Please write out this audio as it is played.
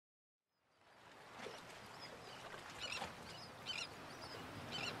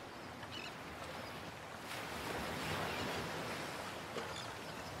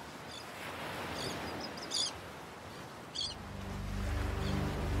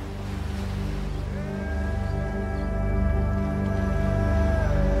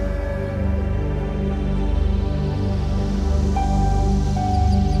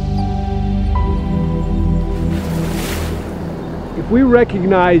we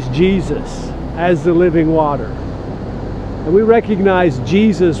recognize Jesus as the living water, and we recognize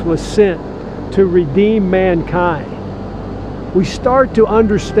Jesus was sent to redeem mankind, we start to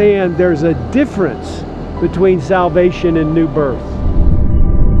understand there's a difference between salvation and new birth.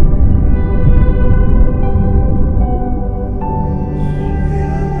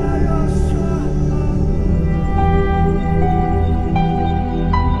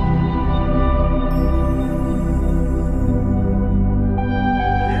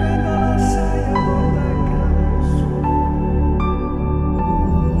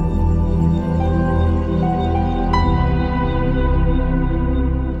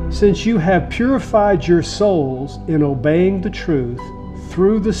 Since you have purified your souls in obeying the truth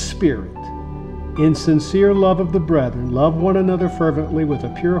through the Spirit, in sincere love of the brethren, love one another fervently with a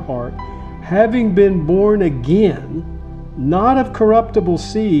pure heart, having been born again, not of corruptible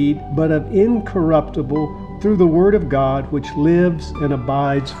seed, but of incorruptible, through the Word of God, which lives and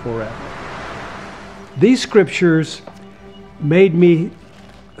abides forever. These scriptures made me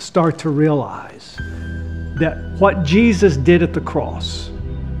start to realize that what Jesus did at the cross,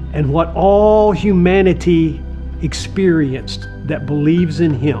 and what all humanity experienced that believes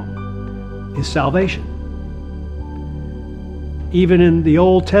in Him, is salvation. Even in the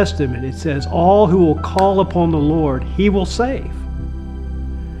Old Testament, it says, all who will call upon the Lord, He will save.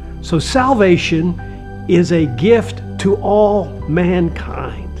 So salvation is a gift to all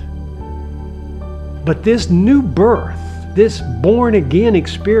mankind. But this new birth, this born-again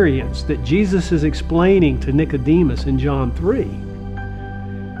experience that Jesus is explaining to Nicodemus in John 3,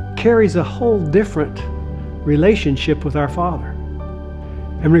 carries a whole different relationship with our Father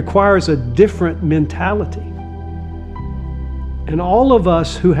and requires a different mentality. And all of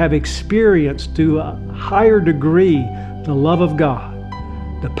us who have experienced to a higher degree the love of God,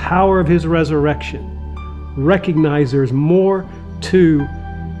 the power of His resurrection, recognize there's more to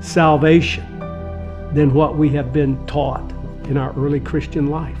salvation than what we have been taught in our early Christian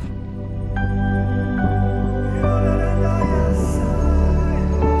life.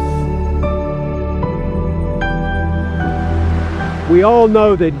 We all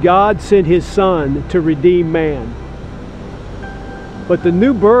know that God sent His Son to redeem man. But the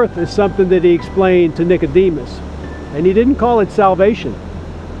new birth is something that He explained to Nicodemus. And He didn't call it salvation.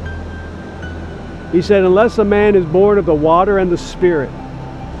 He said, unless a man is born of the water and the Spirit,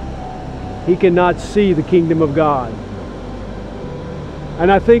 he cannot see the kingdom of God. And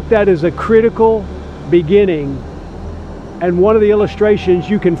I think that is a critical beginning, and one of the illustrations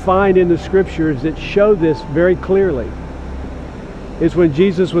you can find in the scriptures that show this very clearly is when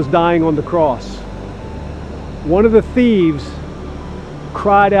Jesus was dying on the cross. One of the thieves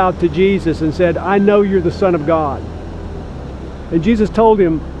cried out to Jesus and said, I know you're the Son of God. And Jesus told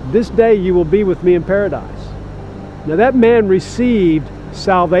him, this day you will be with me in paradise. Now that man received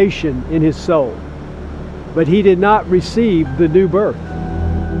salvation in his soul, but he did not receive the new birth.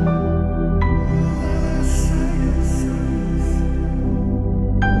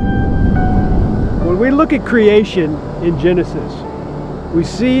 When we look at creation in Genesis, we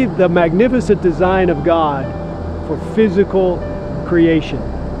see the magnificent design of God for physical creation.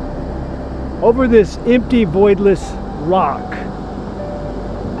 Over this empty, voidless rock,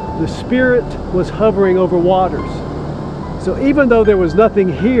 the Spirit was hovering over waters. So even though there was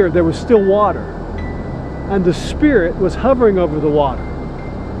nothing here, there was still water. And the Spirit was hovering over the water.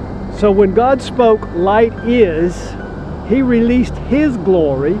 So when God spoke, light is, He released His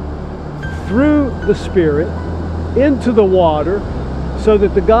glory through the Spirit into the water, so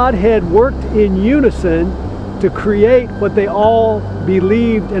that the Godhead worked in unison to create what they all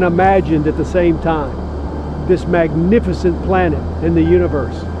believed and imagined at the same time. This magnificent planet in the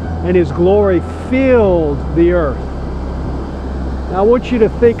universe. And His glory filled the earth. Now I want you to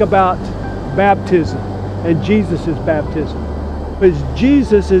think about baptism and Jesus' baptism. As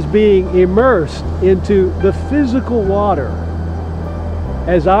Jesus is being immersed into the physical water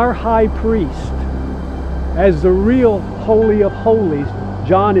as our high priest, as the real Holy of Holies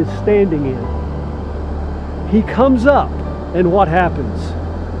John is standing in, He comes up, and what happens?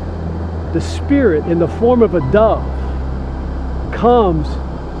 The Spirit in the form of a dove comes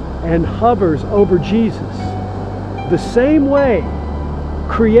and hovers over Jesus. The same way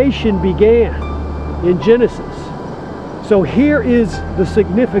creation began in Genesis. So here is the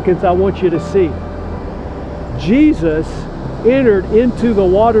significance I want you to see. Jesus entered into the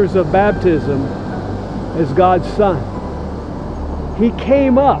waters of baptism as God's Son. He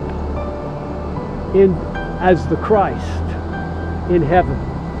came up as the Christ in heaven.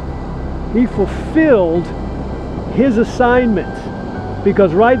 He fulfilled His assignment,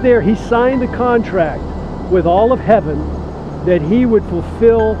 because right there He signed a contract with all of heaven that he would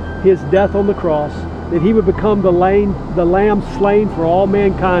fulfill his death on the cross, that he would become the lamb slain for all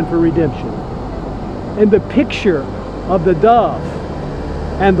mankind for redemption. And the picture of the dove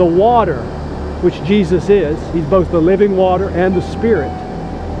and the water, which Jesus is, he's both the living water and the Spirit,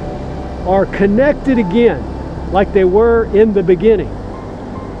 are connected again like they were in the beginning,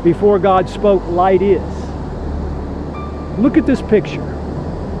 before God spoke, "Light is." Look at this picture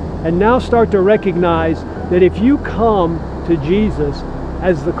and now start to recognize that if you come to Jesus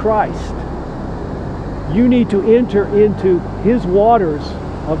as the Christ, you need to enter into his waters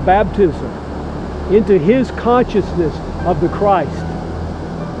of baptism, into his consciousness of the Christ,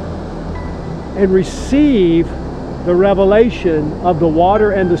 and receive the revelation of the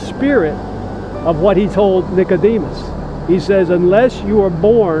water and the Spirit of what he told Nicodemus. He says, unless you are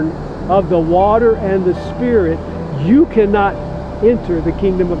born of the water and the Spirit, you cannot enter the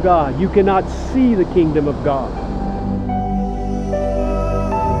kingdom of God. You cannot see the kingdom of God.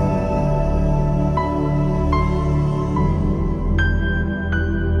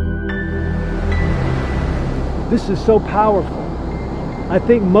 This is so powerful. I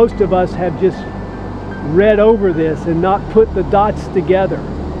think most of us have just read over this and not put the dots together.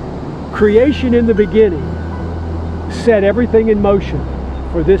 Creation in the beginning set everything in motion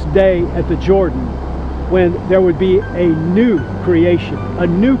for this day at the Jordan, when there would be a new creation, a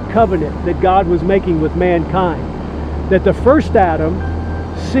new covenant that God was making with mankind. That the first Adam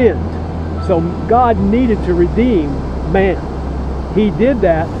sinned, so God needed to redeem man. He did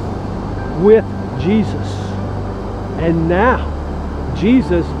that with Jesus. And now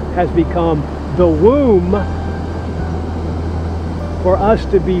Jesus has become the womb for us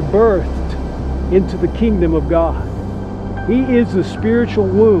to be birthed into the kingdom of God. He is the spiritual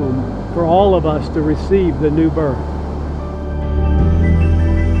womb for all of us to receive the new birth.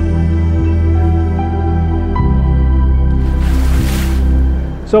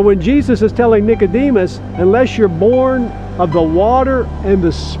 So when Jesus is telling Nicodemus, unless you're born of the water and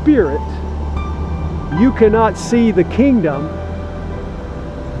the Spirit, you cannot see the kingdom,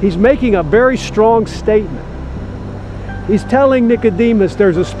 he's making a very strong statement. He's telling Nicodemus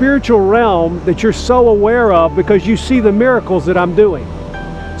there's a spiritual realm that you're so aware of because you see the miracles that I'm doing.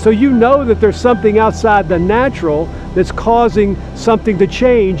 So you know that there's something outside the natural that's causing something to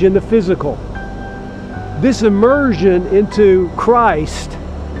change in the physical. This immersion into Christ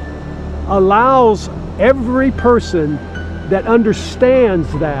allows every person that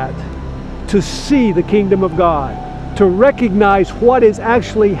understands that to see the kingdom of God, to recognize what is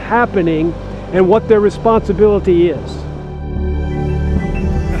actually happening and what their responsibility is.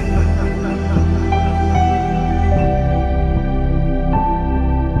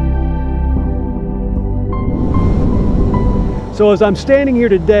 So as I'm standing here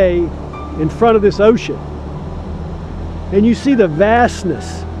today in front of this ocean, and you see the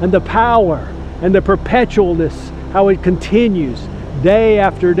vastness and the power and the perpetualness, how it continues day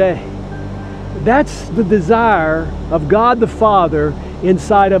after day. That's the desire of God the Father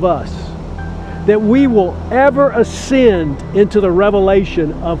inside of us, that we will ever ascend into the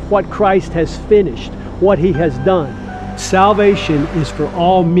revelation of what Christ has finished, what he has done. Salvation is for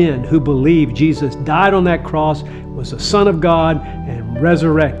all men who believe Jesus died on that cross, was the Son of God, and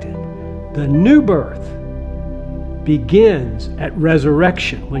resurrected. The new birth begins at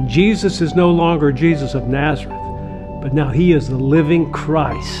resurrection, when Jesus is no longer Jesus of Nazareth, but now he is the living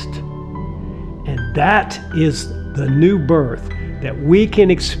Christ. And that is the new birth that we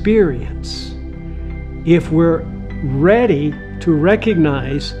can experience if we're ready to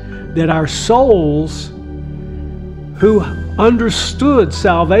recognize that our souls who understood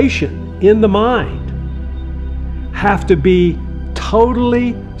salvation in the mind have to be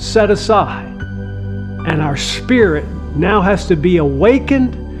totally set aside. And our spirit now has to be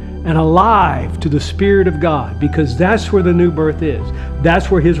awakened and alive to the Spirit of God, because that's where the new birth is. That's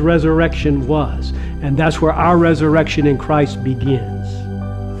where his resurrection was. And that's where our resurrection in Christ begins.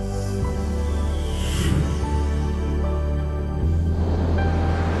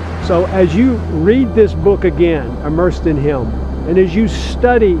 So as you read this book again, immersed in him, and as you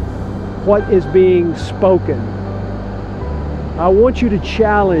study what is being spoken, I want you to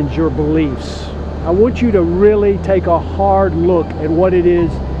challenge your beliefs. I want you to really take a hard look at what it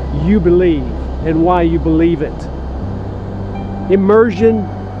is you believe and why you believe it. Immersion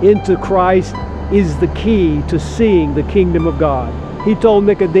into Christ is the key to seeing the kingdom of God. He told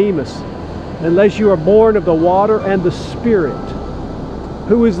Nicodemus, unless you are born of the water and the Spirit.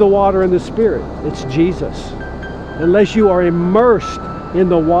 Who is the water and the Spirit? It's Jesus. Unless you are immersed in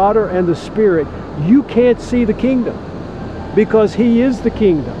the water and the Spirit, you can't see the kingdom, because he is the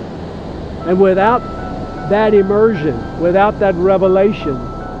kingdom. And without that immersion, without that revelation,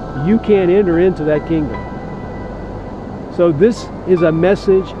 you can't enter into that kingdom. So this is a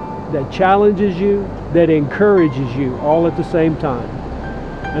message that challenges you, that encourages you all at the same time.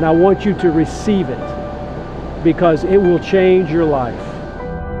 And I want you to receive it because it will change your life.